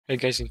Hey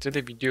guys, in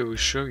today's video I will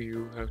show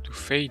you how to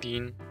fade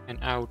in and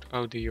out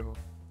audio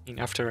in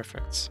After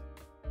Effects.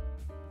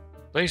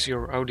 Place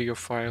your audio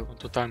file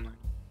onto timeline.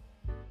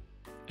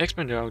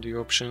 Expand the audio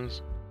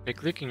options by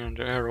clicking on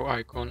the arrow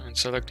icon and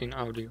selecting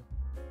audio.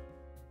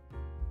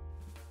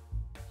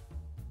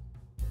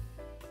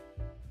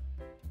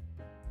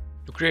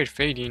 To create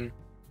fade in,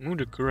 move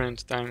the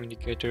current time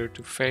indicator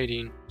to fade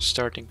in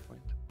starting point.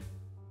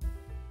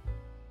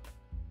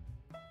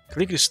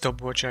 Click the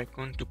stopwatch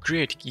icon to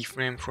create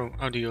keyframe from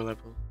audio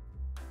level.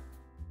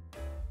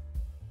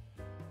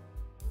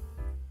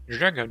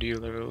 Drag audio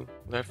level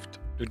left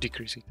to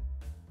decrease it.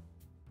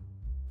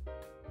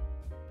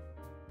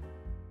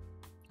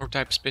 Or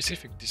type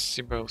specific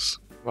decibels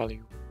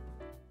value.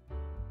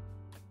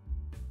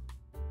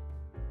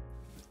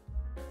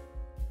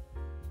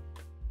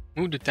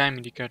 Move the time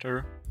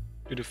indicator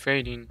to the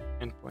fade in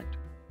endpoint.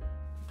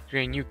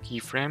 Create a new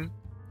keyframe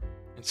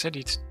and set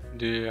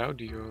the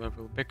audio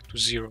level back to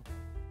 0.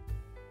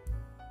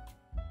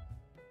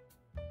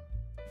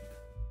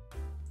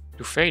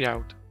 To fade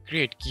out,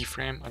 create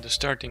keyframe at the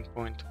starting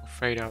point of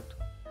fade out.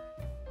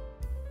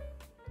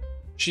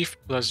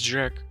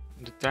 Shift+drag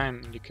the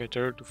time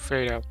indicator to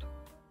fade out.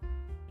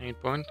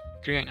 Endpoint,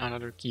 create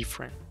another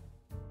keyframe.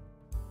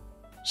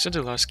 Set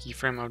the last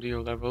keyframe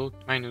audio level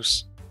to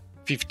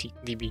 -50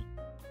 dB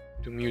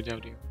to mute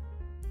audio.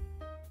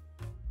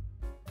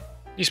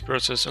 This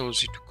process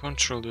allows you to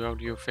control the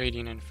audio fade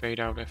in and fade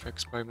out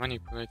effects by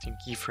manipulating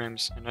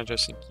keyframes and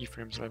adjusting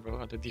keyframes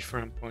level at a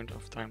different point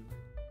of timeline.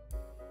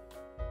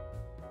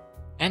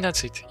 And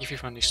that's it. If you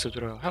found this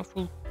tutorial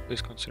helpful,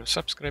 please consider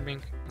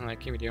subscribing and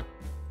liking the video.